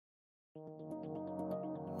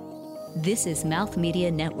This is Mouth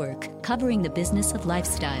Media Network, covering the business of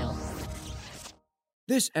lifestyle.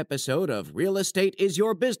 This episode of Real Estate is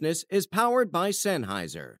Your Business is powered by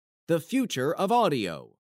Sennheiser, the future of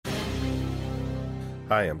audio.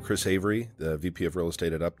 Hi, I'm Chris Avery, the VP of Real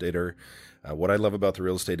Estate at Updater. What I love about the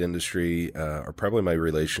real estate industry are probably my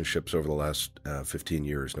relationships over the last 15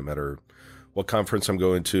 years. No matter what conference I'm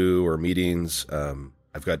going to or meetings,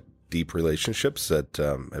 I've got deep relationships that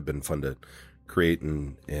have been fun to create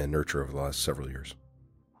and nurture over the last several years.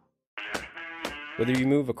 Whether you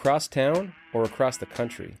move across town or across the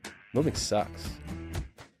country, moving sucks.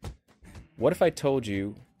 What if I told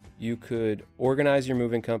you you could organize your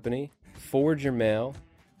moving company, forward your mail,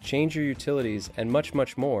 change your utilities, and much,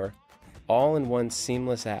 much more, all in one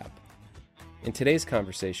seamless app? In today's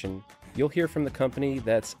conversation, you'll hear from the company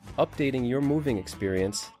that's updating your moving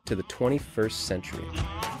experience to the 21st century.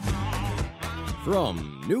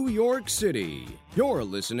 From New York City, you're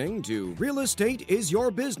listening to Real Estate is Your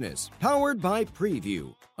Business, powered by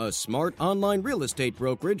Preview, a smart online real estate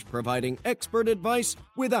brokerage providing expert advice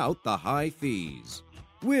without the high fees.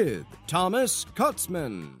 With Thomas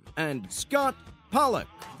Kutzman and Scott Pollock.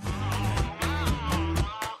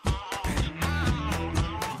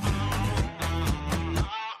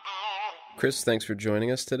 Chris, thanks for joining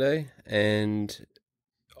us today. And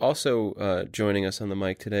also joining us on the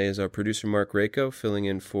mic today is our producer, Mark Rako, filling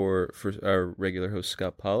in for our regular host,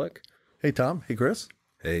 Scott Pollock. Hey, Tom. Hey, Chris.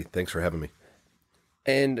 Hey, thanks for having me.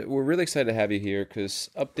 And we're really excited to have you here because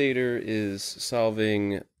Updater is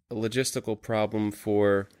solving a logistical problem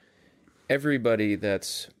for everybody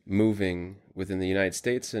that's moving within the United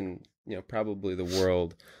States and probably the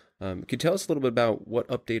world. Could you tell us a little bit about what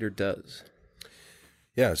Updater does?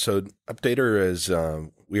 Yeah, so Updater is,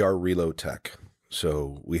 we are Relo Tech.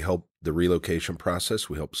 So we help the relocation process.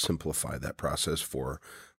 We help simplify that process for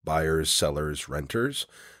buyers, sellers, renters,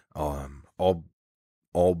 all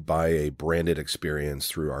by a branded experience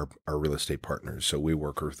through our real estate partners. So we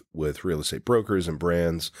work with real estate brokers and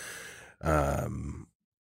brands.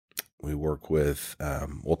 We work with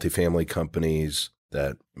multifamily companies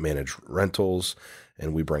that manage rentals,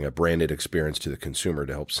 and we bring a branded experience to the consumer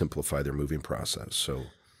to help simplify their moving process. So,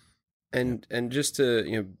 and just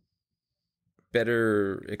to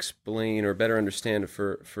better explain or better understand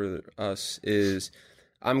for us is,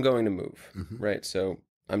 I'm going to move, right? So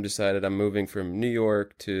I'm decided I'm moving from New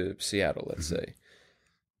York to Seattle, let's say.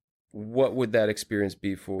 What would that experience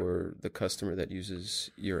be for the customer that uses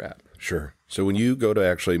your app? Sure. So when you go to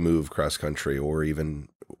actually move cross country or even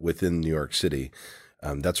within New York City,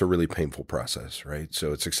 that's a really painful process, right?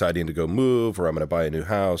 So it's exciting to go move, or I'm going to buy a new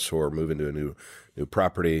house or move into a new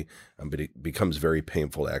property, but it becomes very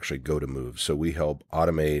painful to actually go to move. So we help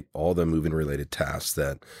automate all the moving related tasks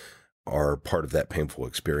that are part of that painful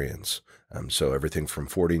experience. So everything from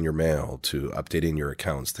forwarding your mail to updating your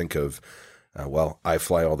accounts. Think of, I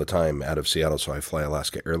fly all the time out of Seattle, so I fly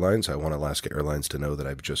Alaska Airlines. I want Alaska Airlines to know that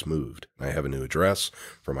I've just moved. I have a new address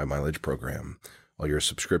for my mileage program. All your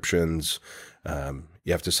subscriptions,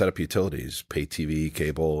 you have to set up utilities, pay TV,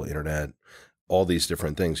 cable, internet, all these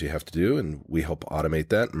different things you have to do. And we help automate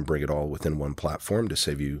that and bring it all within one platform to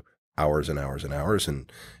save you hours and hours and hours and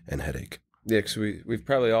headache. Yeah, because we've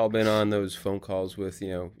probably all been on those phone calls with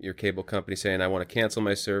your cable company saying, I want to cancel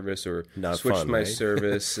my service or switch my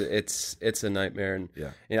service. It's a nightmare.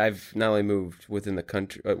 And I've not only moved within the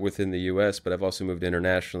country, within the U.S., but I've also moved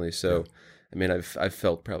internationally. So, I mean, I've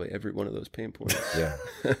felt probably every one of those pain points. Yeah,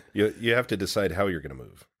 you have to decide how you're going to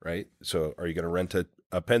move, right? So, are you going to rent a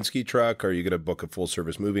Penske truck? Are you going to book a full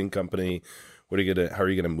service moving company? How are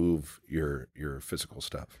you going to move your physical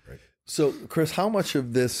stuff, right? So, Chris, how much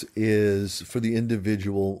of this is for the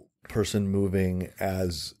individual person moving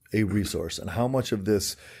as a resource, and how much of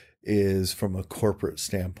this is from a corporate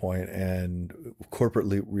standpoint and corporate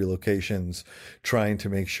relocations, trying to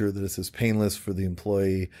make sure that this is painless for the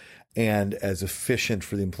employee and as efficient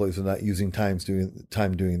for the employees, so not using time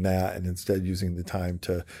doing that, and instead using the time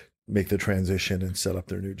to make the transition and set up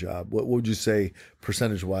their new job? What would you say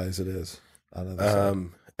percentage-wise it is on the side?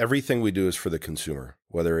 Everything we do is for the consumer,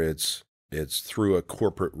 whether it's through a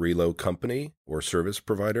corporate relo company or service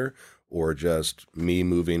provider or just me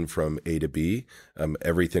moving from A to B.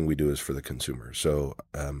 Everything we do is for the consumer. So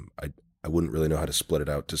I wouldn't really know how to split it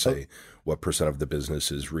out to say what percent of the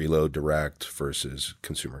business is relo direct versus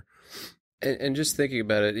consumer. And just thinking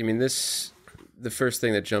about it, I mean, the first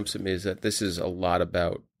thing that jumps at me is that this is a lot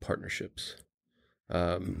about partnerships.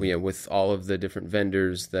 With all of the different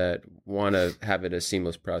vendors that want to have it a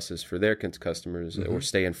seamless process for their customers or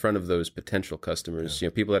stay in front of those potential customers.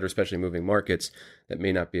 People that are especially moving markets that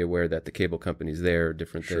may not be aware that the cable companies there are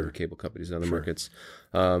different than cable companies in other markets.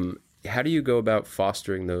 how do you go about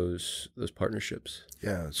fostering those partnerships?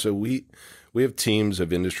 Yeah, so we have teams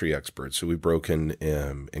of industry experts. So we've broken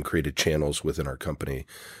and created channels within our company.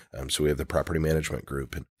 So we have the property management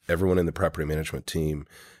group, and everyone in the property management team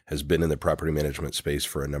has been in the property management space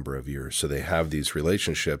for a number of years. So they have these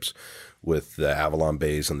relationships with the Avalon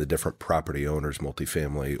Bays and the different property owners,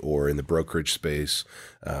 multifamily, or in the brokerage space,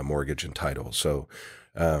 mortgage and title. So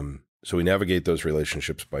we navigate those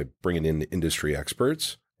relationships by bringing in industry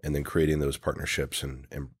experts and then creating those partnerships and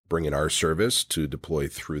bringing our service to deploy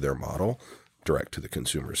through their model direct to the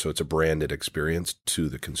consumer. So it's a branded experience to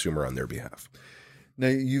the consumer on their behalf. Now,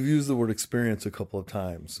 you've used the word experience a couple of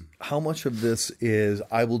times. How much of this is,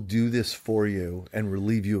 I will do this for you and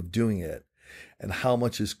relieve you of doing it? And how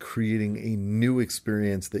much is creating a new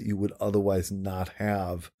experience that you would otherwise not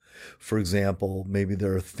have? For example, maybe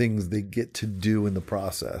there are things they get to do in the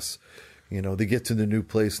process. You know, they get to the new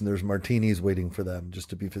place and there's martinis waiting for them, just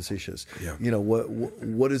to be facetious. Yeah. You know,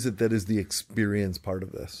 what is it that is the experience part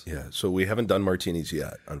of this? Yeah. So we haven't done martinis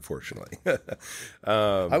yet, unfortunately.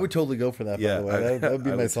 I would totally go for that, by the way. That would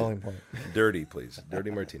be my selling point. Dirty, please.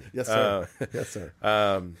 Dirty martini. Yes, sir. Yes, sir.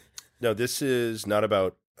 No, this is not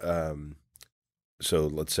about, so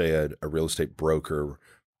let's say a real estate broker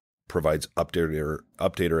provides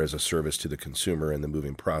updater as a service to the consumer in the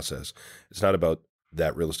moving process. It's not about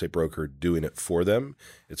that real estate broker doing it for them.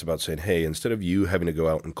 It's about saying, hey, instead of you having to go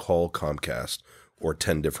out and call Comcast or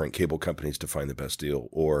 10 different cable companies to find the best deal,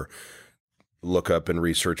 or look up and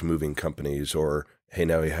research moving companies, or, hey,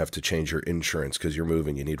 now you have to change your insurance because you're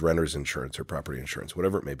moving, you need renter's insurance or property insurance,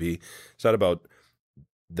 whatever it may be. It's not about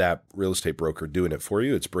that real estate broker doing it for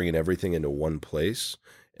you. It's bringing everything into one place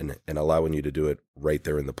and allowing you to do it right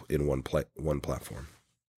there in one platform.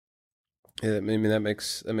 Yeah, I mean, that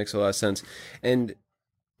makes a lot of sense. And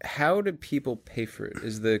how do people pay for it?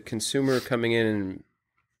 Is the consumer coming in and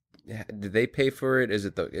do they pay for it? Is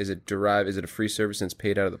it a free service and it's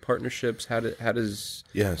paid out of the partnerships? How does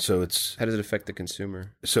it affect the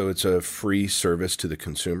consumer? So it's a free service to the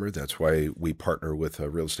consumer. That's why we partner with a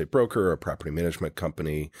real estate broker or a property management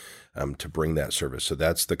company to bring that service. So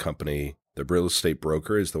that's the company. The real estate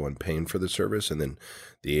broker is the one paying for the service, and then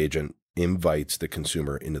the agent invites the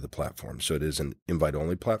consumer into the platform. So it is an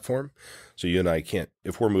invite-only platform. So you and I can't,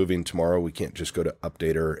 if we're moving tomorrow, we can't just go to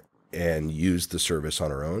Updater and use the service on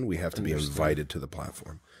our own. We have to be invited to the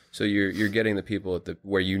platform. So you're getting the people at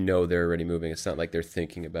where you know they're already moving. It's not like they're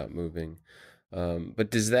thinking about moving. But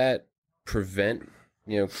does that prevent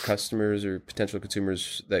customers or potential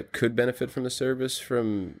consumers that could benefit from the service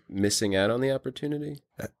from missing out on the opportunity?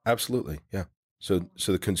 Absolutely, yeah. So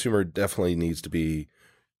the consumer definitely needs to be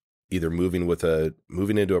either moving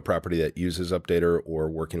into a property that uses Updater, or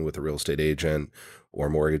working with a real estate agent or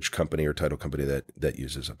mortgage company or title company that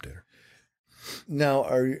uses Updater. Now,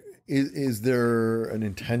 is there an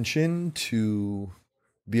intention to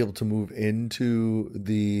be able to move into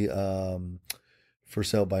the for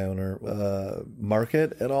sale by owner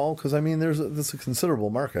market at all? Because I mean, there's a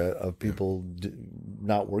considerable market of people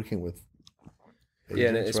not working with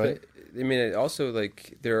agents, right? I mean, it also,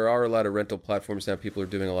 like, there are a lot of rental platforms now. People are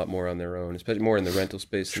doing a lot more on their own, especially more in the rental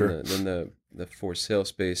space than the for sale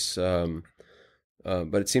space.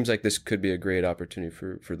 But it seems like this could be a great opportunity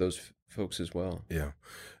for those folks as well. Yeah.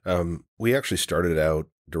 We actually started out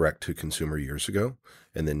direct to consumer years ago,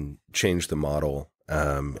 and then changed the model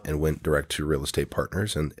and went direct to real estate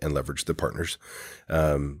partners and leveraged the partners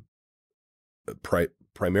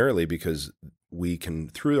primarily because we can,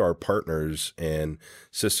 through our partners and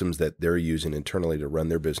systems that they're using internally to run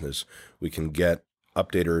their business, we can get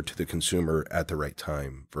Updater to the consumer at the right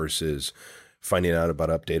time versus finding out about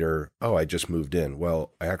Updater. Oh, I just moved in.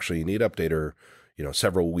 Well, you need Updater,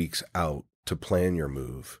 several weeks out to plan your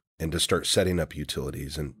move and to start setting up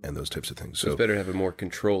utilities and those types of things. So it's better to have a more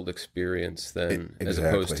controlled experience than as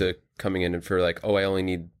opposed to coming in and for like, oh, I only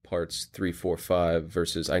need parts 3, 4, 5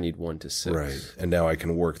 versus I need 1 to 6. Right. And now I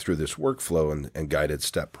can work through this workflow and guided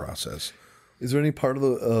step process. Is there any part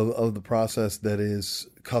of the process that is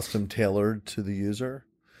custom tailored to the user?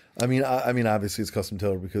 I mean, obviously it's custom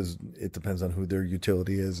tailored because it depends on who their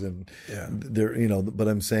utility is, and But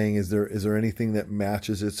I'm saying, is there anything that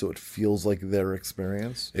matches it so it feels like their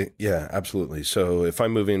experience? Yeah, absolutely. So if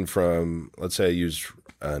I'm moving from, let's say I use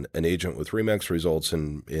an agent with RE/MAX results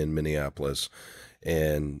in Minneapolis,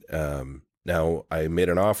 and now I made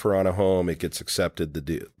an offer on a home, it gets accepted,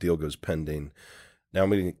 the deal goes pending. Now I'm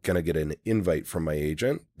going to get an invite from my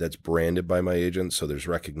agent that's branded by my agent. So there's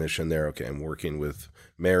recognition there. Okay, I'm working with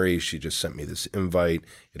Mary. She just sent me this invite.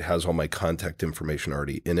 It has all my contact information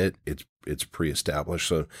already in it. It's pre-established.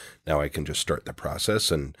 So now I can just start the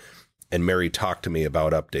process. And and Mary talked to me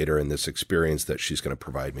about Updater and this experience that she's going to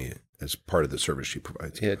provide me as part of the service she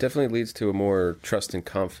provides. Yeah, it definitely leads to a more trust and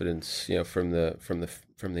confidence, from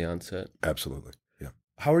the onset. Absolutely. Yeah.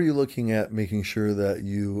 How are you looking at making sure that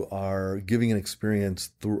you are giving an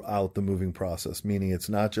experience throughout the moving process? Meaning it's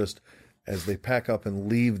not just as they pack up and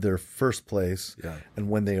leave their first place, and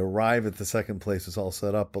when they arrive at the second place, it's all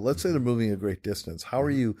set up. But let's say they're moving a great distance. How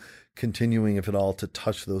are you continuing, if at all, to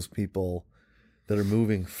touch those people that are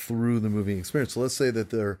moving through the moving experience? So let's say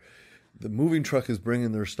that the moving truck is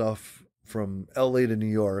bringing their stuff from LA to New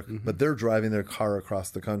York, but they're driving their car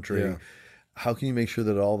across the country. Yeah. How can you make sure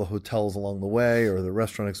that all the hotels along the way or the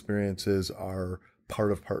restaurant experiences are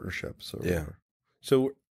part of partnerships? Or whatever?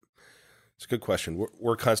 So it's a good question.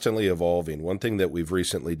 We're constantly evolving. One thing that we've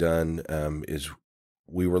recently done is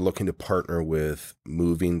we were looking to partner with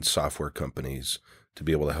moving software companies to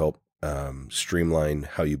be able to help streamline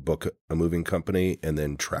how you book a moving company and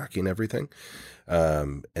then tracking everything.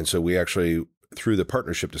 And so we actually, through the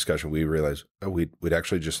partnership discussion, we realized we'd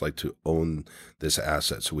actually just like to own this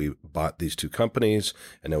asset. So we bought these two companies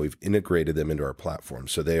and now we've integrated them into our platform.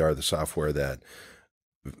 So they are the software that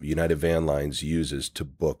United Van Lines uses to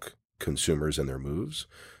book consumers and their moves.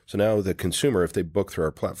 So now the consumer, if they book through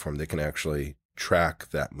our platform, they can actually track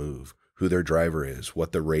that move, who their driver is,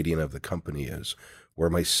 what the rating of the company is, where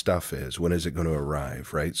my stuff is, when is it going to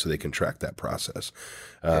arrive, right? So they can track that process.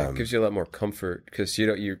 It gives you a lot more comfort because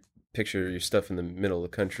you picture your stuff in the middle of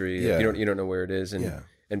the country. Yeah. You don't know where it is, and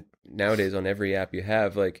nowadays on every app you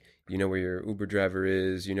have, like, you know where your Uber driver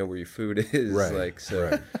is, you know where your food is, Right. like,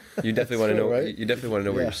 so you definitely want to know. right? You definitely want to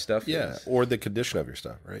know where your stuff Yeah, is. or the condition of your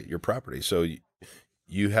stuff, right? Your property. So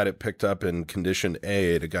you had it picked up in condition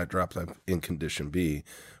A, it got dropped up in condition B.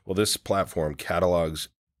 Well, this platform catalogs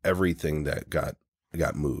everything that got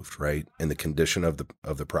moved, right? And the condition of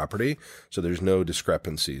the property. So there's no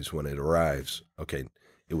discrepancies when it arrives. Okay,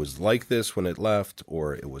 it was like this when it left,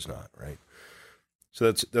 or it was not, right? So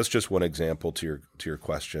that's just one example to your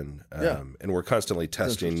question. And we're constantly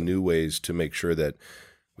testing new ways to make sure that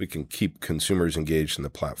we can keep consumers engaged in the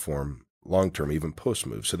platform long-term, even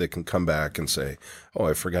post-move, so they can come back and say, oh,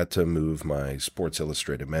 I forgot to move my Sports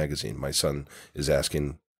Illustrated magazine. My son is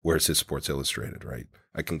asking, where's his Sports Illustrated, right?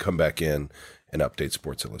 I can come back in and update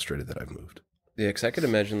Sports Illustrated that I've moved. Yeah, because I could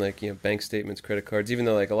imagine, like, bank statements, credit cards, even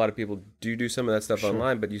though, like, a lot of people do some of that stuff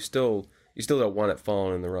online, but you still don't want it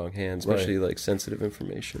falling in the wrong hands, especially like sensitive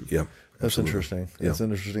information. Yeah. That's interesting. That's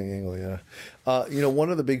an interesting angle, yeah.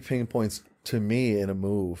 One of the big pain points to me in a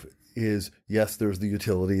move is, yes, there's the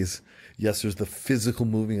utilities. Yes, there's the physical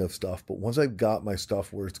moving of stuff. But once I've got my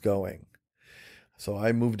stuff where it's going, so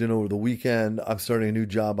I moved in over the weekend, I'm starting a new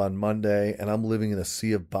job on Monday, and I'm living in a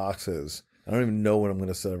sea of boxes. I don't even know when I'm going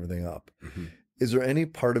to set everything up. Mm-hmm. Is there any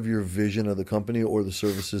part of your vision of the company or the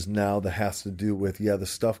services now that has to do with, the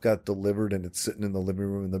stuff got delivered and it's sitting in the living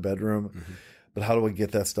room, in the bedroom, but how do I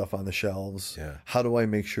get that stuff on the shelves? Yeah. How do I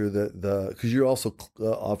make sure that because you're also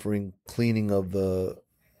offering cleaning of the,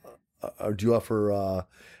 or do you offer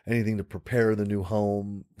anything to prepare the new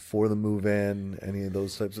home for the move-in, any of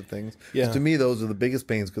those types of things? 'Cause Yeah. to me, those are the biggest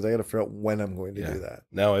pains because I got to figure out when I'm going to do that.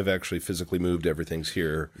 Now I've actually physically moved. Everything's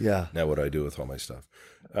here. Yeah. Now what do I do with all my stuff?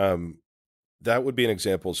 That would be an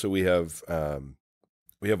example. So we have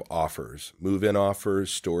offers, move-in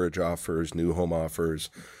offers, storage offers, new home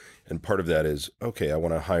offers. And part of that is, okay, I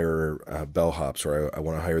want to hire bellhops, or I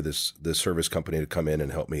want to hire this service company to come in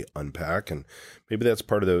and help me unpack. And maybe that's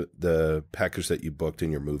part of the package that you booked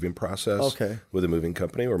in your moving process with a moving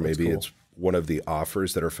company, or maybe it's one of the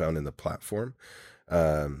offers that are found in the platform.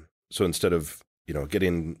 So instead of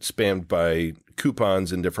getting spammed by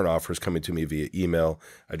coupons and different offers coming to me via email,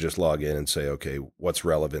 I just log in and say, okay, what's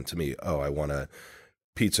relevant to me? Oh, I want a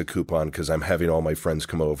pizza coupon because I'm having all my friends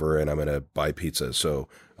come over and I'm going to buy pizza. So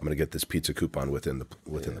I'm going to get this pizza coupon within the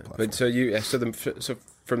platform. But so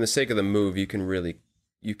from the sake of the move, you can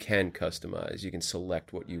customize. You can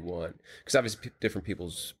select what you want, because obviously different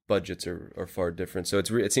people's budgets are far different. So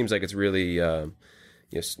it seems like it's really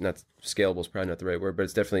not scalable is probably not the right word, but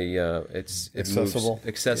it's definitely it's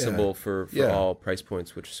accessible for all price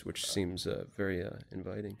points, which seems very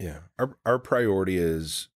inviting. Yeah, our priority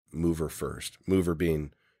is mover first. Mover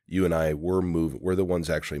being you and I. We're the ones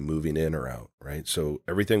actually moving in or out, right? So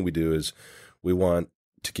everything we do is we want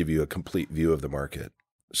to give you a complete view of the market.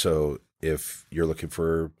 So if you're looking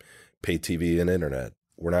for pay TV and internet,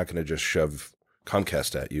 we're not going to just shove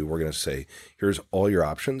Comcast at you. We're going to say, here's all your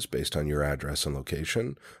options based on your address and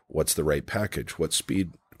location. What's the right package? What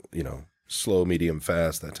speed, slow, medium,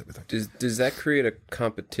 fast, that type of thing. Does that create a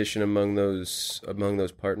competition among those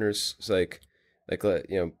partners? It's like, Like,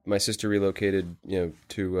 my sister relocated,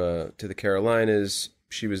 to the Carolinas.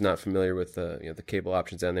 She was not familiar with the cable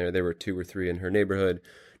options down there. There were 2 or 3 in her neighborhood.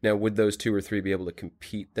 Now, would those 2 or 3 be able to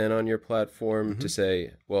compete then on your platform to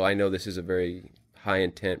say, well, I know this is a very high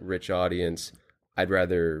intent, rich audience. I'd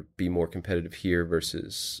rather be more competitive here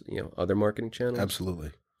versus other marketing channels?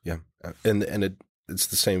 Absolutely, yeah, and it's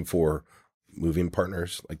the same for moving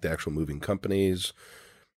partners, like the actual moving companies,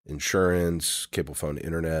 insurance, cable phone,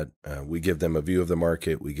 internet. We give them a view of the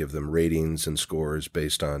market. We give them ratings and scores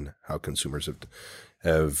based on how consumers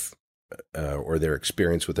have or their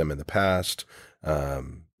experience with them in the past,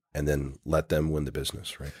 and then let them win the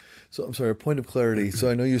business, right? So I'm sorry, a point of clarity. So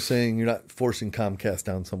I know you're saying you're not forcing Comcast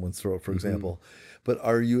down someone's throat, for example, but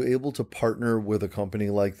are you able to partner with a company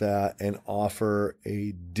like that and offer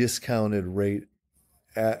a discounted rate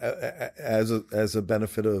as a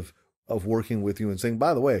benefit of working with you and saying,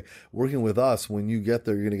 by the way, working with us, when you get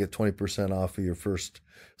there, you're going to get 20% off of your first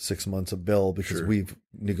 6 months of bill because we've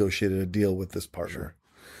negotiated a deal with this partner.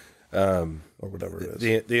 Or whatever it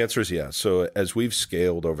is. The answer is yes. So as we've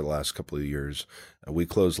scaled over the last couple of years, we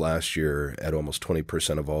closed last year at almost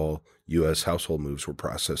 20% of all U.S. household moves were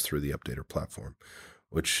processed through the Updater platform,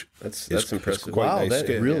 which that's impressive. Quite wow, nice that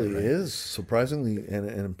scale, really right? is surprisingly and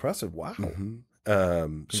impressive. Wow.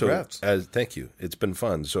 Congrats. Thank you. It's been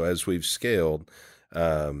fun. So as we've scaled,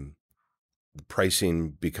 pricing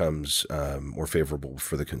becomes more favorable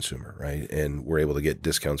for the consumer, right? And we're able to get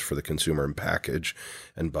discounts for the consumer and package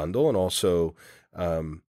and bundle, and also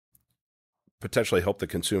potentially help the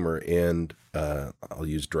consumer. And I'll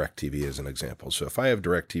use DirecTV as an example. So if I have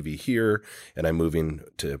DirecTV here and I'm moving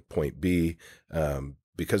to point B,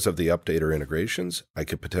 because of the Updater integrations, I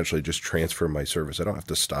could potentially just transfer my service. I don't have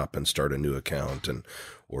to stop and start a new account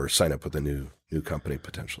or sign up with a new company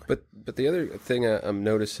potentially. But the other thing I'm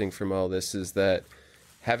noticing from all this is that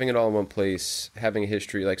having it all in one place, having a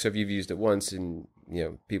history, like, so if you've used it once and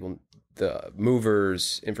people, the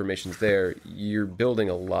movers, information's there, you're building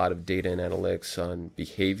a lot of data and analytics on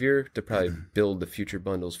behavior to probably build the future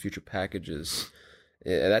bundles, future packages.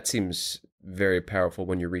 That seems very powerful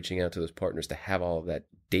when you're reaching out to those partners to have all of that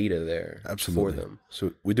data there. Absolutely. For them.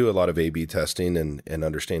 So we do a lot of A/B testing and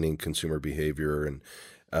understanding consumer behavior, and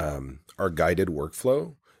our guided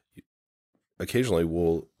workflow. Occasionally,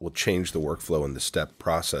 we'll change the workflow and the step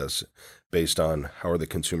process based on how are the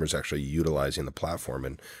consumers actually utilizing the platform,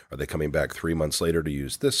 and are they coming back 3 months later to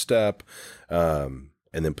use this step, and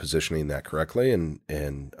then positioning that correctly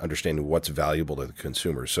and understanding what's valuable to the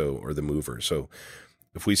consumer, or the mover. So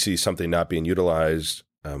if we see something not being utilized,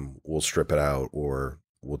 we'll strip it out or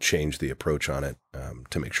we'll change the approach on it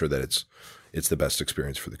to make sure that it's the best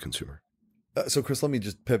experience for the consumer. So Chris, let me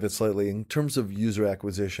just pivot slightly. In terms of user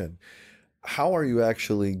acquisition, how are you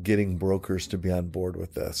actually getting brokers to be on board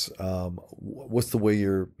with this? What's the way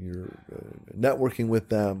you're networking with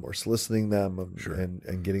them or soliciting them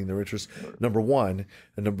and getting their interest? Number one,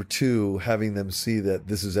 and number two, having them see that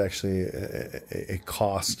this is actually a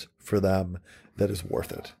cost for them that is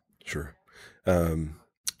worth it. Sure.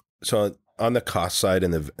 So on the cost side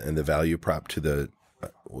and the value prop to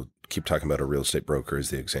we'll keep talking about a real estate broker as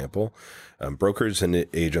the example. Brokers and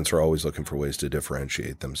agents are always looking for ways to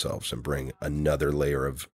differentiate themselves and bring another layer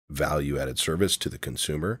of value-added service to the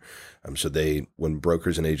consumer. So when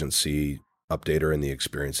brokers and agents see Updater and the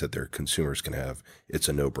experience that their consumers can have, it's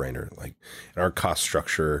a no-brainer. Like, our cost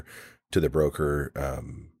structure to the broker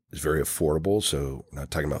is very affordable. So we're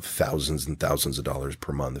not talking about thousands and thousands of dollars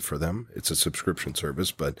per month for them. It's a subscription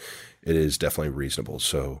service, but it is definitely reasonable.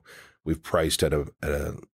 So we've priced at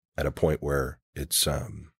a point where it's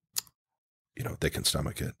they can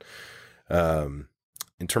stomach it.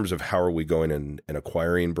 In terms of how are we going and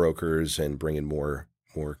acquiring brokers and bringing more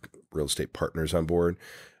real estate partners on board,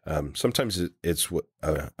 sometimes it's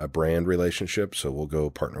a brand relationship. So we'll go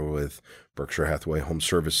partner with Berkshire Hathaway Home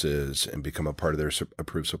Services and become a part of their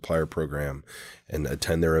approved supplier program and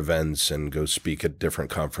attend their events and go speak at different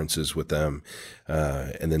conferences with them,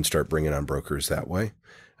 and then start bringing on brokers that way,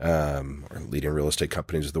 or leading real estate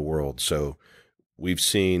companies of the world. So we've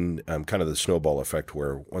seen kind of the snowball effect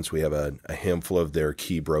where once we have a handful of their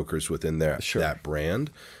key brokers within that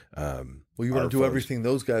brand. Well, you want to do everything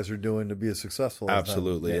those guys are doing to be as successful.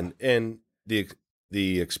 Absolutely. As them. Yeah. And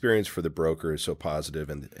the experience for the broker is so positive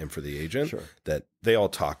and for the agent that they all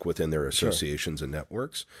talk within their associations and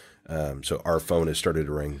networks. So our phone has started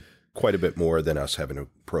to ring quite a bit more than us having to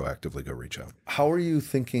proactively go reach out. How are you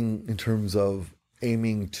thinking in terms of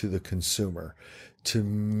aiming to the consumer, to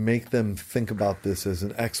make them think about this as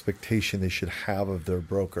an expectation they should have of their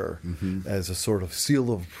broker, as a sort of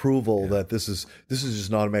seal of approval that this is just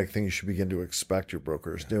an automatic thing you should begin to expect your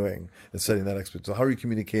broker is doing, and setting that expectation. So how are you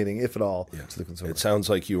communicating, if at all, to the consumer? It sounds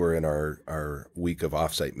like you were in our week of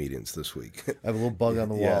offsite meetings this week. I have a little bug on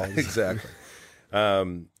the wall. Yeah, exactly.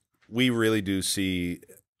 We really do see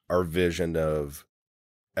our vision of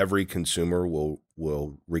every consumer will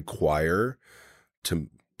require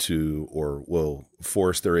or will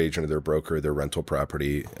force their agent or their broker, their rental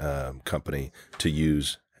property company to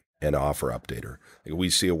use and offer Updater. Like, we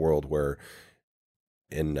see a world where,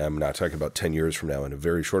 and I'm not talking about 10 years from now, in a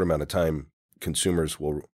very short amount of time, consumers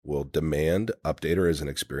will demand Updater as an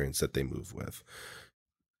experience that they move with.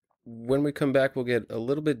 When we come back, we'll get a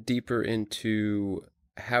little bit deeper into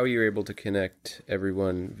how you're able to connect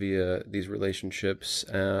everyone via these relationships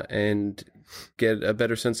and get a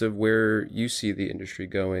better sense of where you see the industry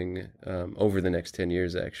going over the next 10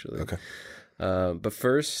 years, actually. Okay. But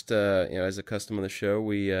first, as a custom on the show,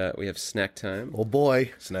 we have snack time. Oh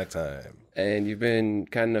boy. Snack time. And you've been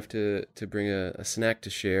kind enough to bring a snack to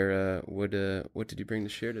share. What did you bring to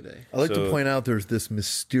share today? I'd like to point out there's this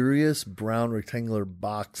mysterious brown rectangular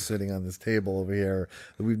box sitting on this table over here.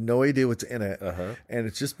 We have no idea what's in it. And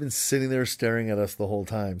it's just been sitting there staring at us the whole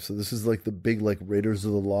time. So this is like the big Raiders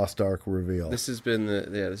of the Lost Ark reveal. This has been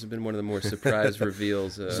one of the more surprise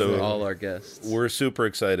reveals for all our guests. We're super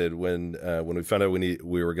excited when we found out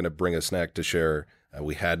we were going to bring a snack to share.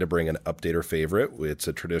 We had to bring an Updater favorite. It's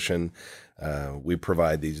a tradition. We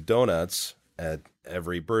provide these donuts at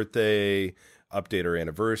every birthday, Updater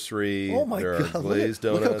anniversary. Oh my God! Glazed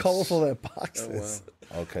look donuts. how colorful that box is.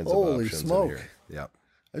 Wow. All kinds Holy of options smoke. in here. Yeah,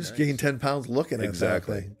 I just gained 10 pounds looking at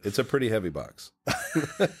exactly. that thing. It's a pretty heavy box.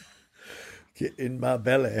 Get in my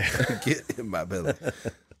belly. Get in my belly.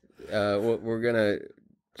 We're gonna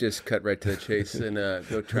just cut right to the chase and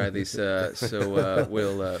go try these. So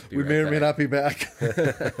we'll be We right may or back. may not be back.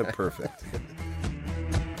 Perfect.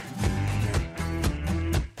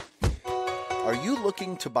 Are you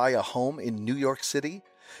looking to buy a home in New York City?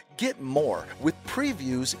 Get more with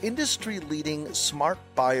Preview's industry-leading Smart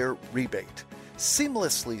Buyer Rebate.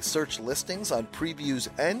 Seamlessly search listings on Preview's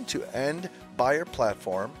end-to-end buyer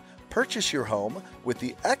platform, purchase your home with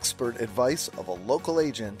the expert advice of a local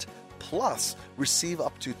agent, plus receive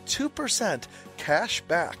up to 2% cash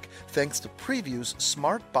back thanks to Preview's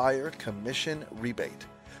Smart Buyer Commission Rebate.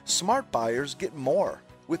 Smart buyers get more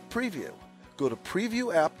with Preview. Go to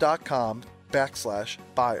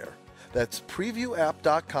previewapp.com/buyer. That's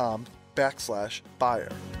previewapp.com/buyer.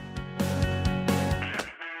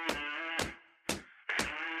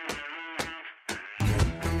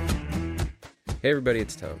 Hey everybody,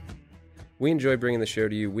 it's Tom. We enjoy bringing the show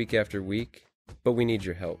to you week after week, but we need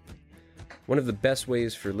your help. One of the best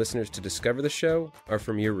ways for listeners to discover the show are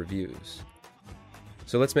from your reviews.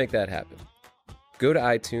 So let's make that happen. Go to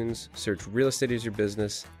iTunes, search Real Estate is Your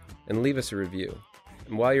Business, and leave us a review.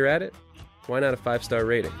 And while you're at it, why not a 5-star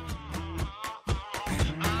rating?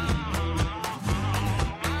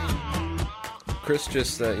 Chris,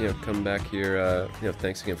 just come back here.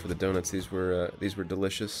 Thanks again for the donuts. These were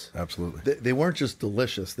delicious. Absolutely. They weren't just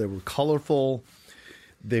delicious. They were colorful.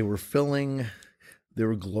 They were filling. They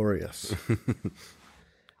were glorious.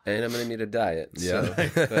 And I'm gonna need a diet. Yeah.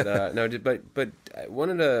 So, but I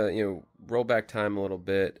wanted to roll back time a little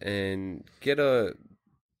bit and give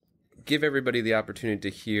everybody the opportunity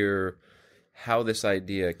to hear how this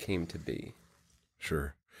idea came to be.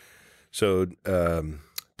 Sure. So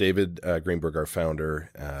David Greenberg, our founder,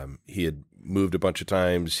 he had moved a bunch of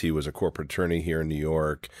times. He was a corporate attorney here in New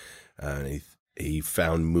York. And he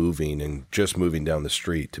found moving and just moving down the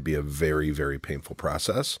street to be a very, very painful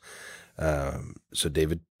process. So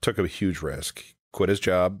David took a huge risk, quit his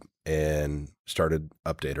job, and started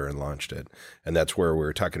Updater and launched it. And that's where we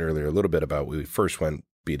were talking earlier a little bit about, we first went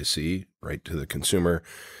B2C, right to the consumer,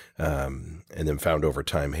 and then found over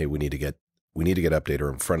time, hey, we need to get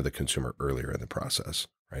Updater in front of the consumer earlier in the process,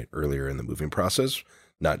 right? Earlier in the moving process,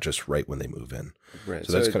 not just right when they move in. Right.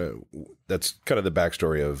 So that's kind of the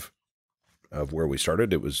backstory of where we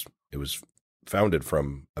started. It was founded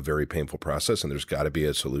from a very painful process, and there's got to be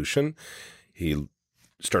a solution. He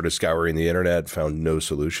started scouring the internet, found no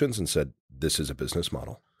solutions, and said, this is a business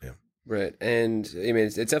model. Yeah. Right. And I mean,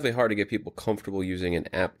 it's definitely hard to get people comfortable using an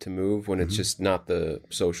app to move when it's just not the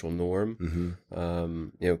social norm.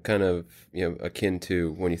 Kind of akin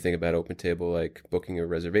to when you think about OpenTable, like booking a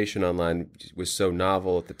reservation online was so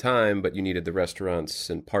novel at the time, but you needed the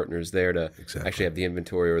restaurants and partners there to actually have the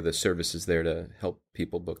inventory or the services there to help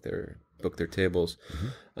people book their tables.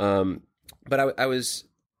 But I was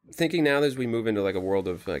thinking now as we move into like a world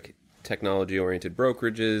of like technology-oriented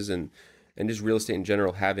brokerages and just real estate in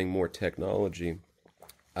general having more technology,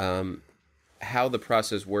 how the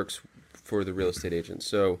process works for the real estate agent.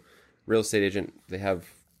 So real estate agent, they have,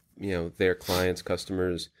 their clients,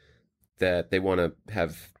 customers that they want to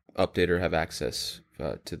have update or have access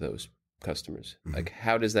to those customers. Mm-hmm. Like,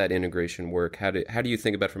 how does that integration work? How do you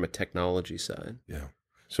think about it from a technology side? Yeah.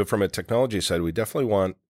 So from a technology side, we definitely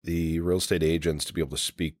want the real estate agents to be able to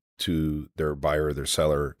speak to their buyer or their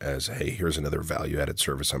seller as, hey, here's another value-added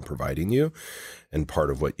service I'm providing you and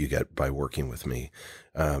part of what you get by working with me.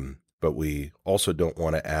 But we also don't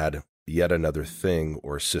want to add yet another thing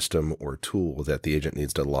or system or tool that the agent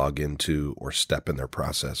needs to log into or step in their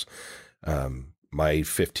process. My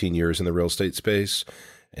 15 years in the real estate space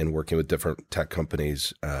and working with different tech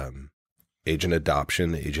companies, agent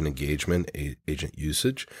adoption, agent engagement, agent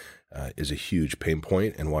usage is a huge pain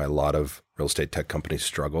point, and why a lot of real estate tech companies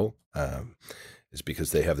struggle is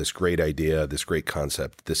because they have this great idea, this great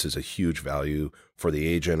concept. This is a huge value for the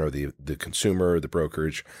agent or the consumer, or the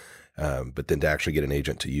brokerage, but then to actually get an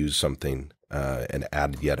agent to use something and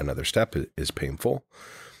add yet another step is painful.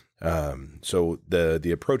 So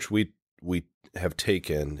the approach we have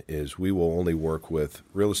taken is we will only work with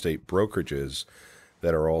real estate brokerages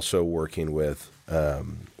that are also working with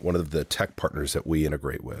one of the tech partners that we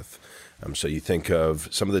integrate with. So you think of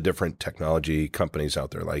some of the different technology companies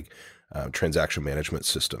out there, like transaction management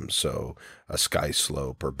systems, so a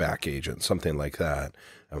SkySlope or Backagent, something like that.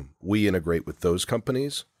 We integrate with those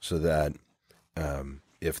companies so that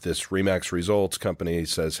if this Remax Results company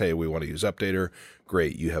says, hey, we want to use Updater,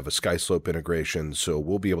 great, you have a SkySlope integration. So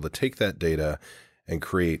we'll be able to take that data and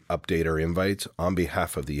create Updater invites on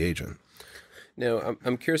behalf of the agent. Now,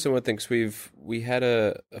 I'm curious on one thing, because we had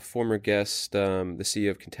a former guest, the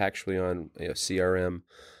CEO of Contactually on CRM,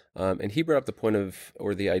 and he brought up the point of,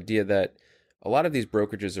 or the idea that a lot of these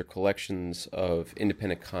brokerages are collections of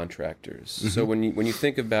independent contractors. Mm-hmm. So when you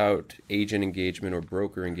think about agent engagement or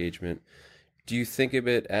broker engagement, do you think of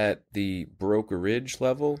it at the brokerage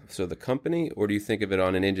level, so the company, or do you think of it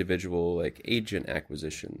on an individual like agent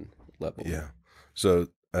acquisition level? Yeah. So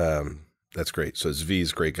that's great. So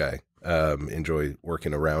Zvi's a great guy. Enjoy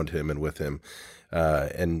working around him and with him.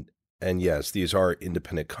 And yes, these are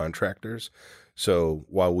independent contractors. So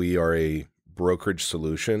while we are a brokerage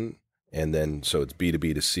solution, and then so it's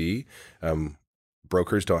B2B to C,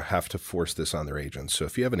 brokers don't have to force this on their agents. So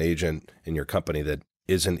if you have an agent in your company that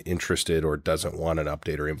isn't interested or doesn't want an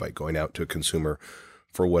update or invite going out to a consumer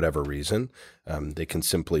for whatever reason, they can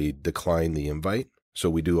simply decline the invite. So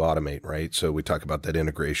we do automate, right? So we talk about that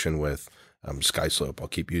integration with SkySlope. I'll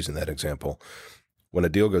keep using that example. When a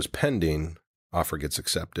deal goes pending, offer gets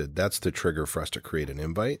accepted. That's the trigger for us to create an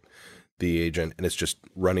invite. The agent, and it's just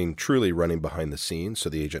truly running behind the scenes, so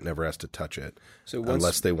the agent never has to touch it. So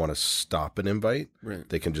unless they want to stop an invite, right,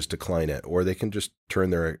 they can just decline it, or they can just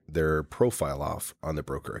turn their profile off on the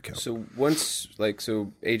broker account. So once,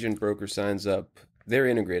 agent broker signs up, they're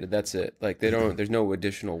integrated. That's it. Like they don't. There's no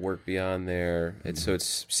additional work beyond there. So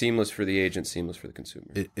it's seamless for the agent, seamless for the consumer.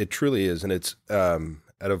 It truly is, and it's out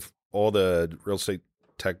of all the real estate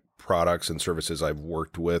tech products and services I've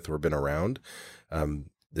worked with or been around,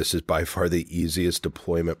 this is by far the easiest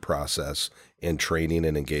deployment process and training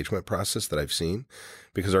and engagement process that I've seen.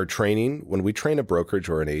 Because our training, when we train a brokerage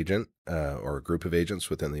or an agent or a group of agents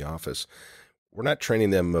within the office, we're not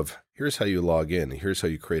training them of here's how you log in, here's how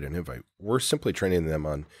you create an invite. We're simply training them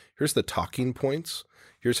on here's the talking points,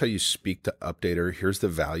 here's how you speak to Updater, here's the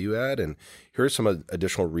value add, and here's some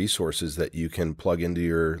additional resources that you can plug into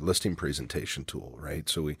your listing presentation tool, right?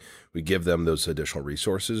 So we give them those additional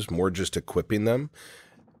resources, more just equipping them.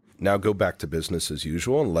 Now go back to business as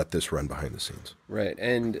usual and let this run behind the scenes. Right.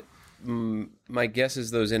 And my guess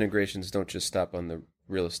is those integrations don't just stop on the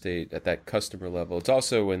real estate at that customer level. It's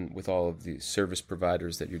also with all of the service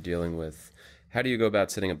providers that you're dealing with. How do you go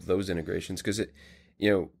about setting up those integrations? Because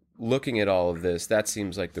looking at all of this, that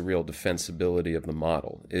seems like the real defensibility of the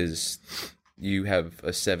model is you have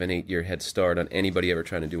a 7-8 year head start on anybody ever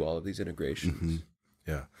trying to do all of these integrations.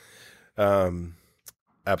 Mm-hmm. Yeah.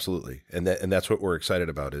 Absolutely. And that's what we're excited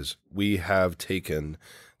about is we have taken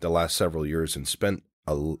the last several years and spent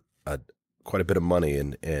quite a bit of money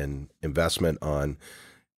and investment on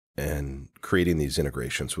and creating these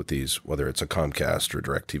integrations with these, whether it's a Comcast or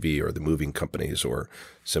DirecTV or the moving companies, or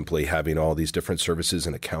simply having all these different services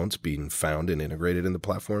and accounts being found and integrated in the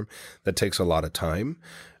platform. That takes a lot of time.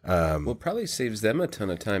 Well, it probably saves them a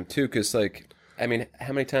ton of time too. Cause how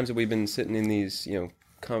many times have we been sitting in these,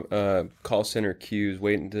 call center queues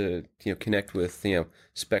waiting to connect with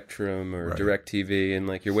Spectrum or right, DirecTV,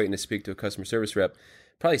 and you're waiting to speak to a customer service rep,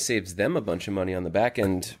 probably saves them a bunch of money on the back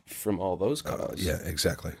end from all those calls. Yeah,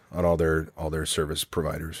 exactly. On all their service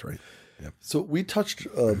providers, right? Yeah. So we touched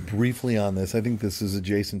briefly on this. I think this is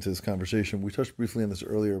adjacent to this conversation. We touched briefly on this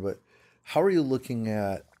earlier, but how are you looking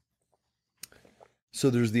at?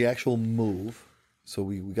 So there's the actual move. So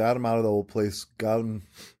we got them out of the old place, got them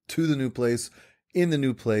to the new place, in the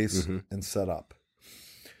new place, and set up.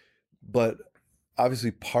 But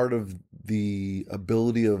obviously, part of the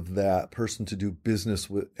ability of that person to do business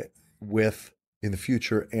with in the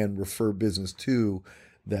future and refer business to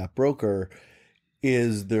that broker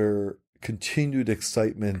is their continued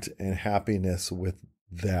excitement and happiness with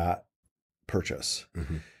that purchase.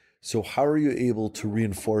 So how are you able to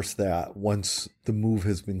reinforce that once the move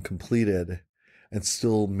has been completed and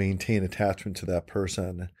still maintain attachment to that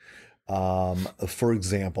person? For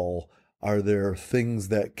example, are there things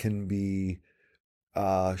that can be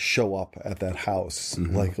show up at that house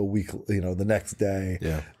like a week, the next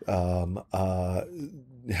day?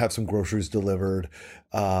 Have some groceries delivered,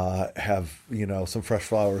 have some fresh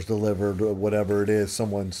flowers delivered, or whatever it is.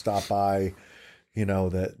 Someone stop by,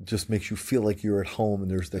 that just makes you feel like you're at home,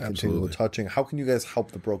 and there's the continual touching. How can you guys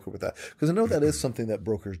help the broker with that? Because I know that is something that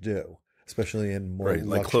brokers do, especially in more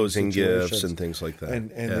like closing gifts and things like that.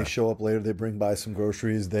 And they show up later, they bring by some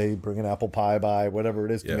groceries, they bring an apple pie by, whatever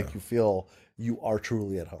it is to make you feel you are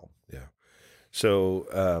truly at home. Yeah. So,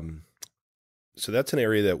 so that's an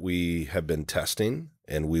area that we have been testing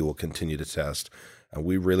and we will continue to test.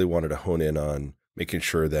 We really wanted to hone in on making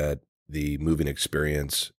sure that the moving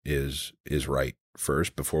experience is right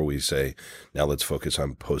first before we say, now let's focus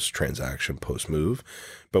on post-transaction, post-move.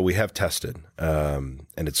 But we have tested, and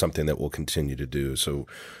it's something that we'll continue to do. So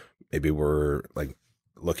maybe we're like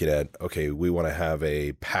looking at, okay, we want to have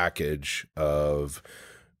a package of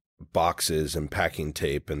boxes and packing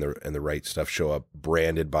tape and the right stuff show up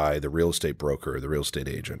branded by the real estate broker or the real estate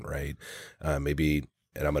agent, right? Maybe,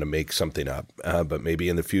 and I'm going to make something up, but maybe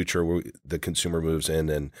in the future the consumer moves in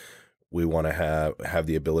and we want to have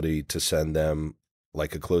the ability to send them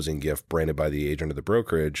like a closing gift branded by the agent or the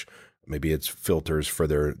brokerage. Maybe it's filters for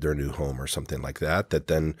their new home or something like that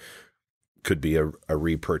then could be a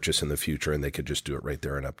repurchase in the future, and they could just do it right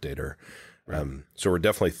there and update her. Right. So we're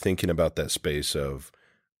definitely thinking about that space of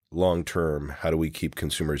long term. How do we keep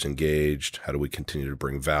consumers engaged? How do we continue to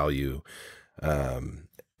bring value? And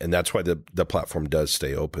that's why the platform does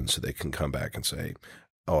stay open, so they can come back and say,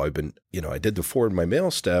 oh, I did the forward my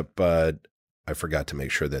mail step, but I forgot to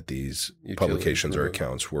make sure that these publications or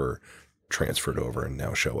accounts were transferred over and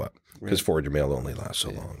now show up, because forward your mail only lasts so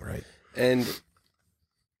long, right? And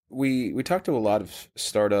we talked to a lot of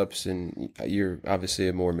startups, and you're obviously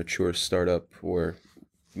a more mature startup or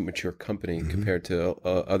mature company compared to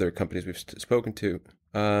other companies we've spoken to.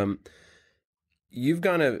 You've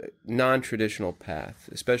gone a non-traditional path,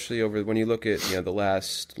 especially over when you look at the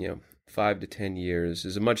last 5 to 10 years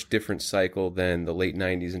is a much different cycle than the late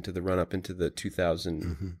 90s into the run up into the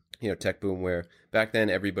 2000 tech boom, where back then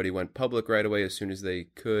everybody went public right away as soon as they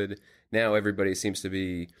could. Now everybody seems to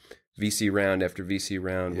be VC round after VC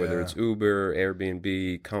round, whether it's Uber,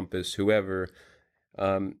 Airbnb, Compass, whoever.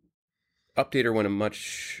 Updater went a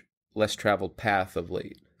much less traveled path of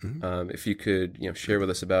late. If you could share with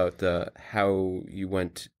us about how you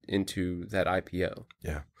went into that IPO.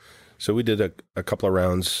 Yeah. So we did a couple of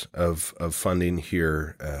rounds of funding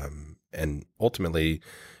here, and ultimately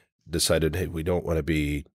decided, hey, we don't want to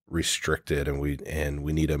be restricted, and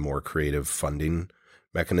we need a more creative funding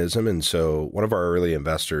mechanism. And so one of our early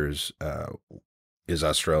investors is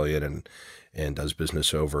Australian and does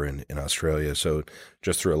business over in Australia. So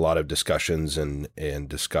just through a lot of discussions and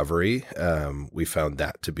discovery, we found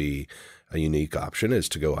that to be a unique option, is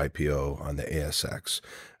to go IPO on the ASX.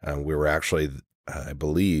 We were actually, I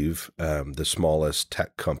believe, the smallest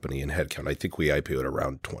tech company in headcount. I think we IPO'd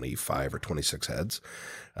around 25 or 26 heads.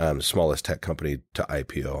 Smallest tech company to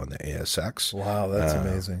IPO on the ASX. Wow, that's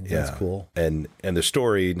amazing. That's cool. And the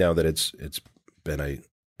story, now that it's been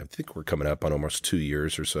I think we're coming up on almost 2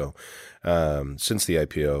 years or so since the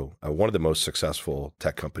IPO, one of the most successful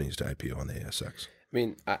tech companies to IPO on the ASX. I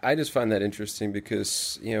mean, I just find that interesting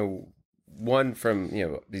because, one, from,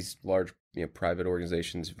 these large, private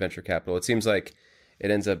organizations, venture capital, it seems like it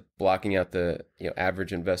ends up blocking out the,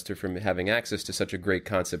 average investor from having access to such a great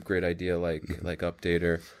concept, great idea like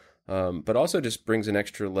Updater. But also just brings an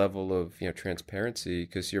extra level of, transparency,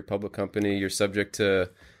 because you're a public company, you're subject to,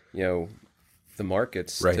 the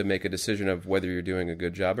markets to make a decision of whether you're doing a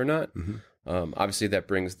good job or not. Obviously, that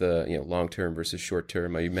brings the long-term versus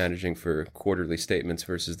short-term. Are you managing for quarterly statements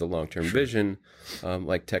versus the long-term vision?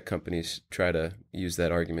 Like tech companies try to use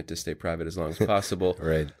that argument to stay private as long as possible.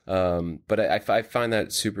 Right. But I find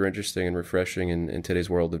that super interesting and refreshing in today's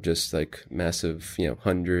world of just like massive,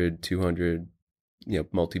 100, 200,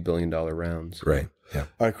 multi-billion-dollar rounds. Right. Yeah.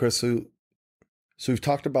 All right, Chris. So we've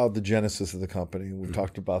talked about the genesis of the company. We've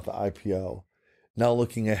talked about the IPO. Now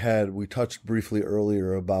looking ahead, we touched briefly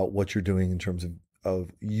earlier about what you're doing in terms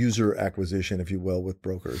of user acquisition, if you will, with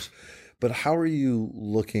brokers. But how are you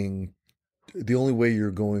looking? The only way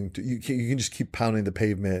you're going to, you can just keep pounding the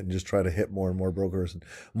pavement and just try to hit more and more brokers and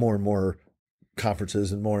more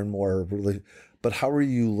conferences and more. But how are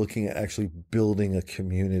you looking at actually building a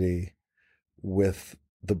community with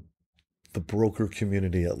the broker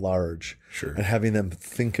community at large? Sure. And having them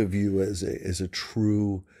think of you as a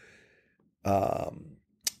true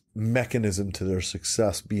mechanism to their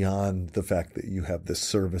success beyond the fact that you have this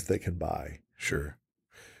service they can buy. Sure.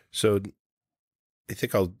 So I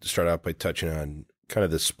think I'll start out by touching on kind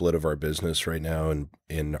of the split of our business right now, and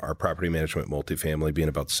in our property management multifamily being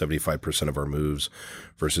about 75% of our moves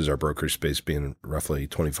versus our brokerage space being roughly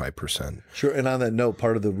 25%. Sure. And on that note,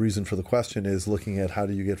 part of the reason for the question is looking at how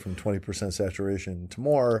do you get from 20% saturation to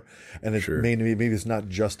more. And it maybe it's not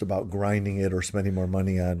just about grinding it or spending more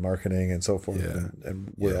money on marketing and so forth. Yeah.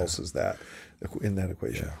 And where else is that in that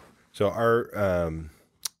equation? Yeah. So our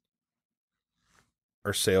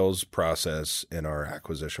sales process and our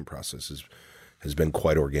acquisition process has been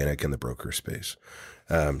quite organic in the broker space.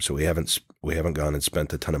 So we haven't gone and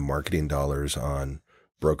spent a ton of marketing dollars on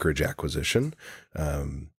brokerage acquisition.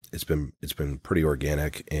 It's been pretty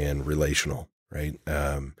organic and relational, right?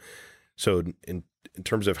 So in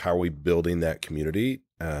terms of how are we building that community,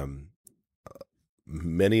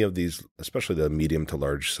 many of these, especially the medium to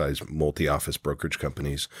large size multi-office brokerage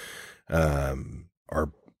companies,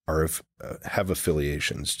 have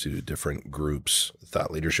affiliations to different groups,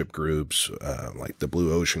 thought leadership groups, like the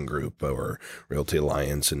Blue Ocean Group or Realty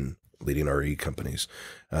Alliance and leading RE companies.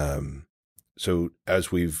 So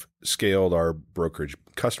as we've scaled our brokerage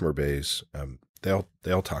customer base, they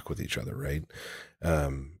all talk with each other, right?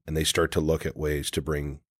 And they start to look at ways to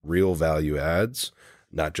bring real value adds,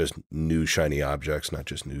 not just new shiny objects, not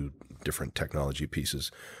just new different technology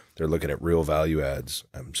pieces. They're looking at real value adds.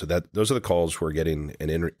 So those are the calls we're getting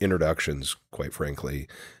and introductions, quite frankly,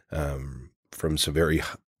 from some very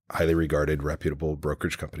highly regarded, reputable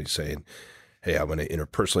brokerage companies saying, hey, I want to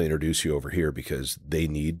personally introduce you over here because they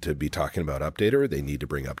need to be talking about Updater. They need to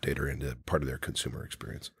bring Updater into part of their consumer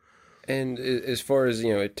experience. And as far as,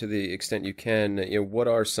 to the extent you can, what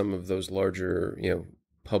are some of those larger,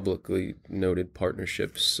 publicly noted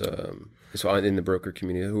partnerships so in the broker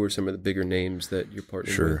community? Who are some of the bigger names that you're partnering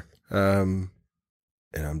with? Sure.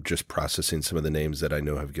 And I'm just processing some of the names that I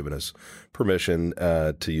know have given us permission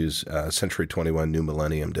to use. Century 21 New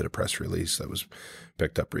Millennium did a press release that was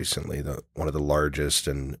picked up recently. One of the largest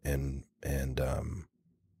and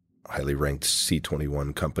highly ranked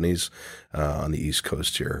C21 companies on the East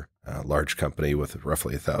Coast here. Large company with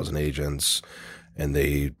roughly 1,000 agents, and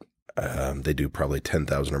they do probably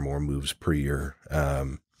 10,000 or more moves per year.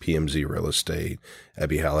 PMZ Real Estate,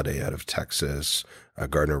 Abby Halliday out of Texas,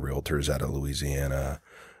 Gardner Realtors out of Louisiana,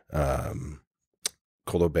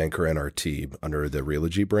 Coldwell Banker NRT under the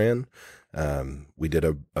Realogy brand. We did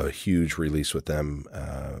a huge release with them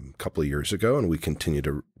a couple of years ago, and we continue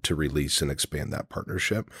to release and expand that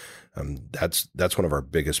partnership. That's one of our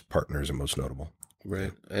biggest partners and most notable.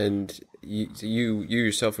 Right. And you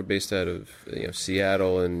yourself are based out of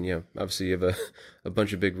Seattle, and obviously you have a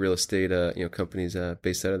bunch of big real estate companies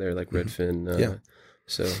based out of there, like Redfin.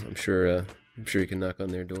 So I'm sure you can knock on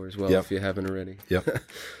their door as well if you haven't already. Yep.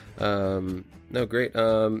 No, great.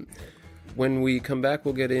 When we come back,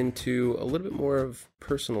 we'll get into a little bit more of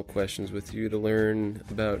personal questions with you to learn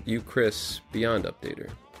about you, Chris, beyond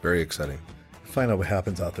Updater. Very exciting. Find out what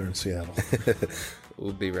happens out there in Seattle.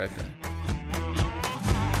 We'll be right back.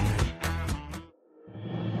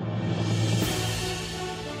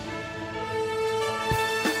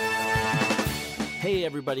 Hey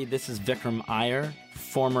everybody, this is Vikram Iyer,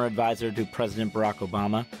 former advisor to President Barack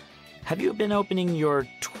Obama. Have you been opening your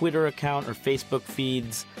Twitter account or Facebook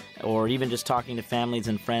feeds, or even just talking to families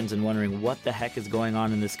and friends and wondering what the heck is going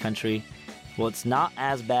on in this country? Well, it's not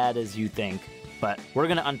as bad as you think, but we're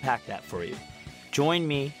going to unpack that for you. Join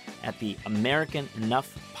me at the American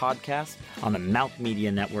Enough podcast on the Mouth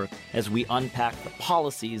Media Network as we unpack the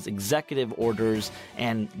policies, executive orders,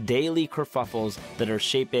 and daily kerfuffles that are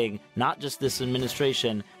shaping not just this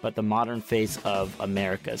administration, but the modern face of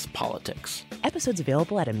America's politics. Episodes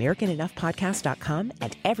available at AmericanEnoughPodcast.com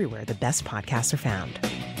and everywhere the best podcasts are found.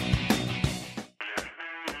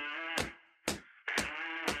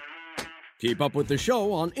 Keep up with the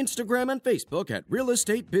show on Instagram and Facebook at Real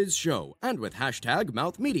Estate Biz Show and with hashtag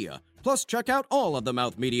Mouth Media. Plus, check out all of the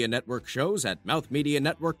Mouth Media Network shows at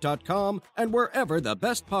mouthmedianetwork.com and wherever the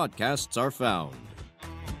best podcasts are found.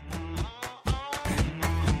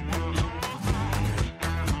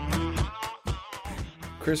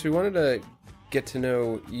 Chris, we wanted to get to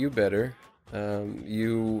know you better.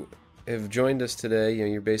 You have joined us today. You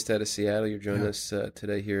know, you're based out of Seattle. You're joining us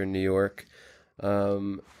today here in New York. I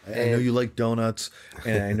know you like donuts,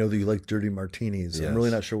 and I know that you like dirty martinis. Yes. I'm really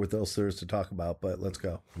not sure what else there is to talk about, but let's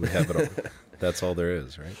go. We have it all. That's all there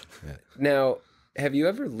is, right? Yeah. Now, have you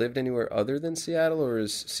ever lived anywhere other than Seattle, or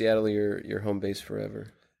is Seattle your home base forever?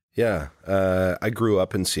 Yeah. I grew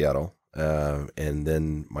up in Seattle, and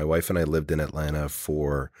then my wife and I lived in Atlanta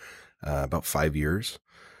for about 5 years.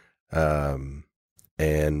 And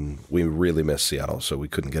we really missed Seattle, so we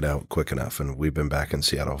couldn't get out quick enough. And we've been back in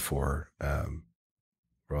Seattle for,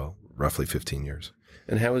 roughly 15 years.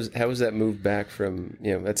 And how was that move back from,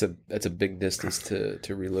 that's a big distance to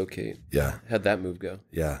relocate. Yeah. How'd that move go?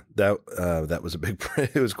 Yeah, that was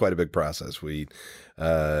it was quite a big process. We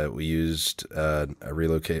used a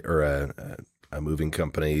relocate or a moving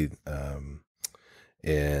company,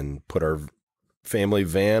 and put our family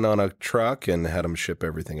van on a truck and had them ship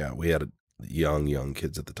everything out. We had young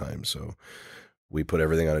kids at the time, so we put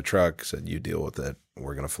everything on a truck, said you deal with it,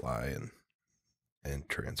 we're gonna fly and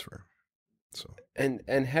transfer. So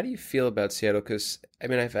and how do you feel about Seattle? Because I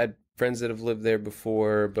mean, I've had friends that have lived there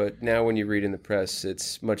before, but now when you read in the press,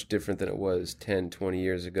 it's much different than it was 10, 20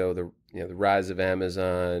 years ago. The rise of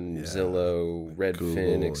Amazon, Zillow,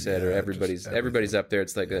 Redfin, etc. Everybody's up there.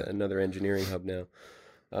 It's like another engineering hub now.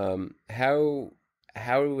 How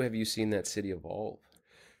have you seen that city evolve?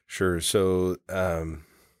 Sure. So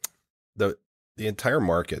the entire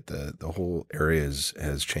market, the whole area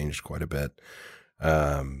has changed quite a bit.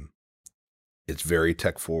 It's very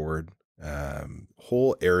tech forward.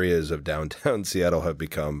 Whole areas of downtown Seattle have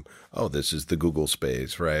become, this is the Google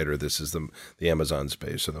space, right? Or this is the Amazon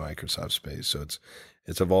space or the Microsoft space. So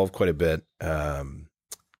it's evolved quite a bit. The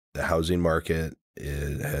housing market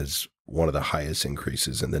has one of the highest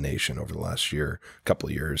increases in the nation over the last couple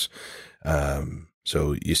of years.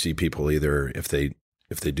 So you see people either if they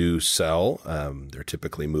do sell, they're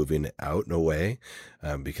typically moving out and away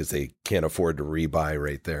because they can't afford to rebuy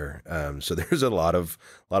right there. So there's a lot of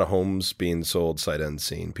homes being sold sight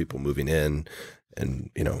unseen, people moving in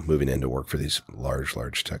and moving in to work for these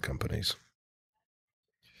large tech companies.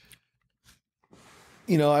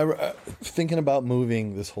 I thinking about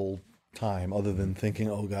moving this whole time, other than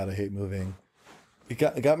thinking, oh God, I hate moving. It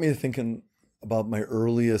got me thinking about my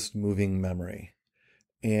earliest moving memory.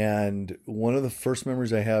 And one of the first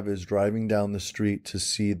memories I have is driving down the street to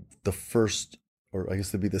see the first, or I guess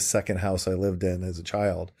it'd be the second house I lived in as a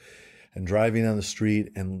child, and driving down the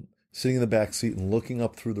street and sitting in the back seat and looking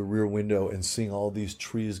up through the rear window and seeing all these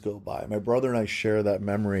trees go by. My brother and I share that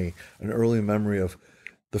memory, an early memory of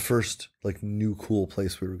the first new cool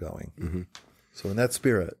place we were going. Mm-hmm. So in that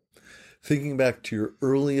spirit, thinking back to your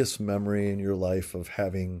earliest memory in your life of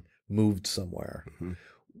having moved somewhere, mm-hmm.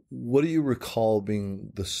 What do you recall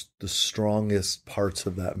being the strongest parts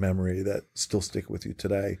of that memory that still stick with you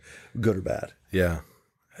today, good or bad? Yeah.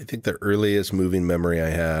 I think the earliest moving memory I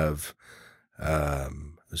have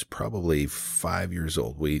was probably 5 years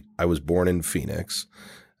old. I was born in Phoenix,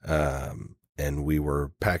 and we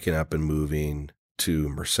were packing up and moving to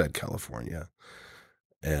Merced, California,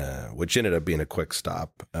 which ended up being a quick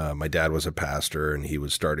stop. My dad was a pastor, and he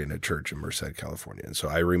was starting a church in Merced, California. And so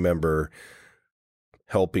I remember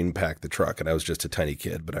helping pack the truck, and I was just a tiny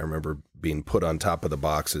kid, but I remember being put on top of the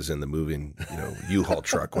boxes in the moving, U-Haul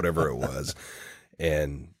truck, whatever it was.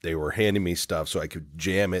 And they were handing me stuff so I could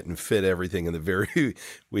jam it and fit everything in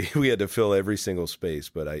we had to fill every single space.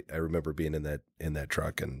 But I remember being in that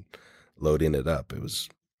truck and loading it up. It was,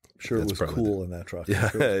 sure, it was cool in that truck. Yeah.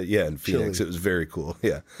 Sure. Yeah. In Phoenix, It was very cool.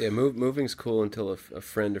 Yeah. Yeah. Moving's cool until a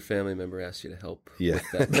friend or family member asks you to help. Yeah.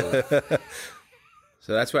 With that move.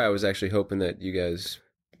 So that's why I was actually hoping that you guys,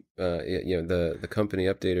 the company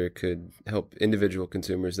Updater could help individual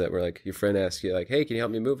consumers that were like, your friend asks you like, hey, can you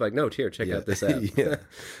help me move? Like, no, here, check out this app. Yeah.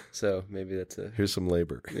 So maybe that's here's some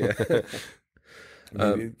labor. Yeah.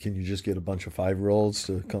 Maybe, can you just get a bunch of 5-year-olds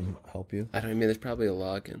to come help you? There's probably a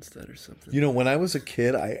law against that or something. You know, when I was a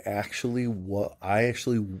kid,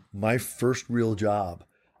 my first real job,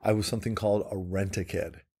 I was something called a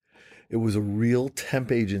rent-a-kid. It was a real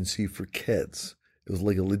temp agency for kids. It was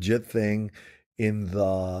like a legit thing in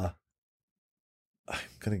the, I'm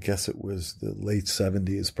going to guess it was the late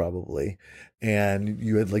 70s probably. And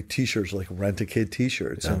you had like t-shirts, like Rent-A-Kid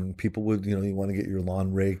t-shirts. Yeah. And people would, you want to get your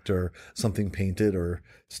lawn raked or something painted or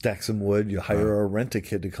stack some wood. You hire a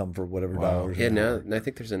Rent-A-Kid to come for whatever dollars. Yeah, now I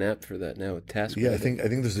think there's an app for that now with TaskRabbit. Yeah, I think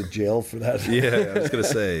there's a jail for that. Yeah, I was going to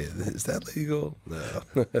say, is that legal? No.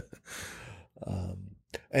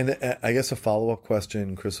 And I guess a follow-up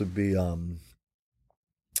question, Chris, would be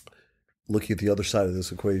looking at the other side of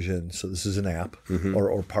this equation. So this is an app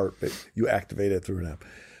or part, but you activate it through an app.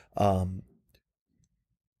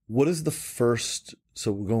 What is the first,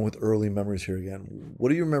 so we're going with early memories here again. What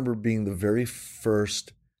do you remember being the very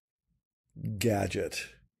first gadget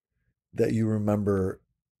that you remember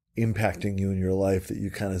impacting you in your life that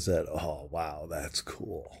you kind of said, oh, wow, that's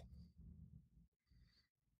cool?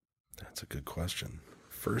 That's a good question.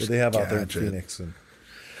 First what do they have gadget. Out there in Phoenix?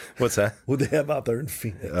 What's that? What do they have out there in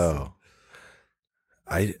Phoenix? Oh,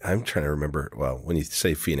 I'm trying to remember. Well, when you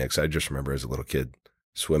say Phoenix, I just remember as a little kid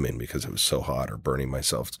swimming because it was so hot, or burning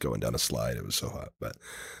myself going down a slide. It was so hot. But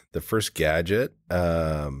the first gadget,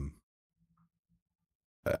 I'm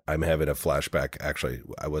having a flashback. Actually,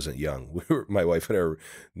 I wasn't young. My wife and I were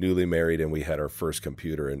newly married, and we had our first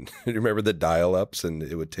computer. And you remember the dial-ups, and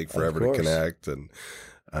it would take forever to connect. And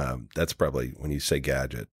that's probably when you say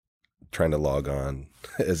gadget, trying to log on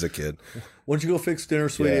as a kid. Why don't you go fix dinner,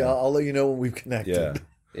 sweetie? Yeah. I'll let you know when we've connected.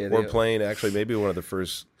 Yeah. Or playing, actually, maybe one of the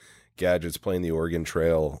first gadgets, playing the Oregon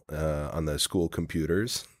Trail on the school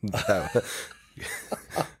computers.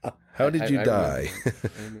 How did you die? I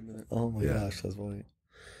remember that. Oh my gosh, that's funny.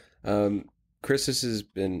 Chris, this has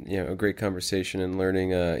been a great conversation and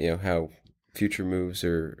learning how future moves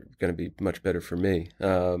are going to be much better for me.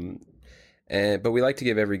 But we like to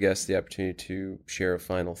give every guest the opportunity to share a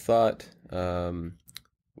final thought.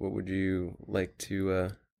 What would you like to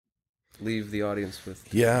leave the audience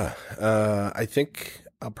with? Yeah, I think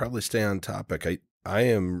I'll probably stay on topic. I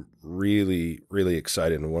am really, really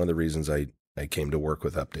excited. And one of the reasons I came to work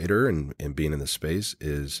with Updater and being in this space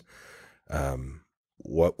is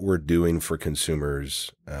what we're doing for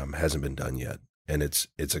consumers hasn't been done yet. And it's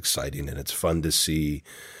exciting, and it's fun to see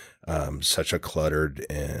such a cluttered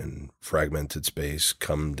and fragmented space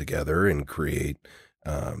come together and create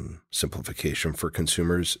simplification for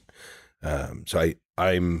consumers. So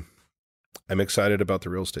I'm excited about the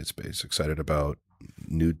real estate space, excited about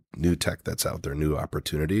new tech that's out there, new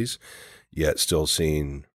opportunities, yet still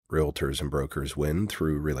seeing realtors and brokers win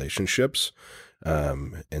through relationships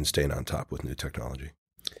and staying on top with new technology.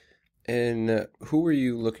 And who are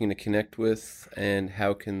you looking to connect with, and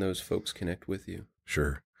how can those folks connect with you?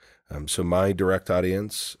 Sure. So my direct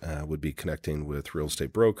audience would be connecting with real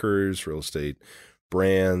estate brokers, real estate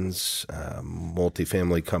brands,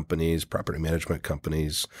 multifamily companies, property management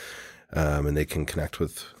companies, and they can connect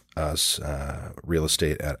with us,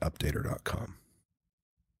 realestate@updater.com.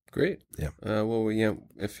 Great. Yeah.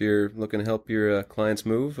 If you're looking to help your clients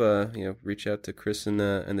move, reach out to Chris and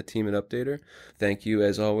the team at Updater. Thank you,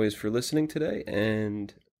 as always, for listening today,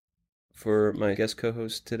 and for my guest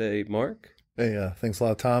co-host today, Mark. Hey, thanks a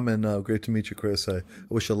lot, Tom, and great to meet you, Chris. I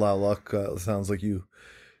wish you a lot of luck. It sounds like you're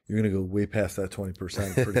going to go way past that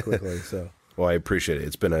 20% pretty quickly. So. Well, I appreciate it.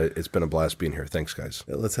 It's been a blast being here. Thanks, guys.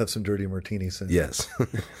 Yeah, let's have some dirty martinis soon. Yes.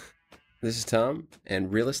 This is Tom,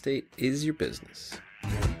 and real estate is your business.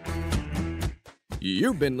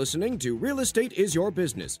 You've been listening to Real Estate is Your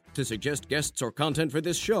Business. To suggest guests or content for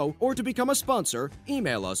this show, or to become a sponsor,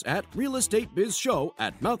 email us at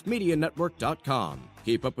realestatebizshow@mouthmedianetwork.com.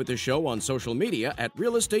 Keep up with the show on social media at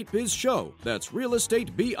Real Estate Biz Show. That's Real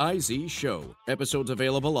Estate BIZ Show. Episodes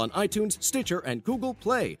available on iTunes, Stitcher, and Google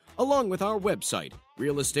Play, along with our website,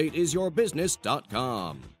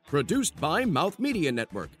 realestateisyourbusiness.com. Produced by Mouth Media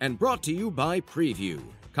Network and brought to you by Preview.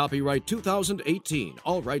 Copyright 2018,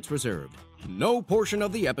 all rights reserved. No portion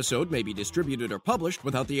of the episode may be distributed or published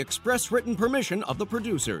without the express written permission of the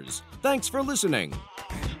producers. Thanks for listening.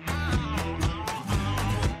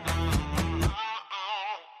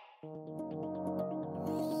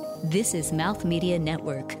 This is Mouth Media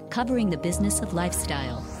Network, covering the business of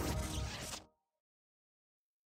lifestyle.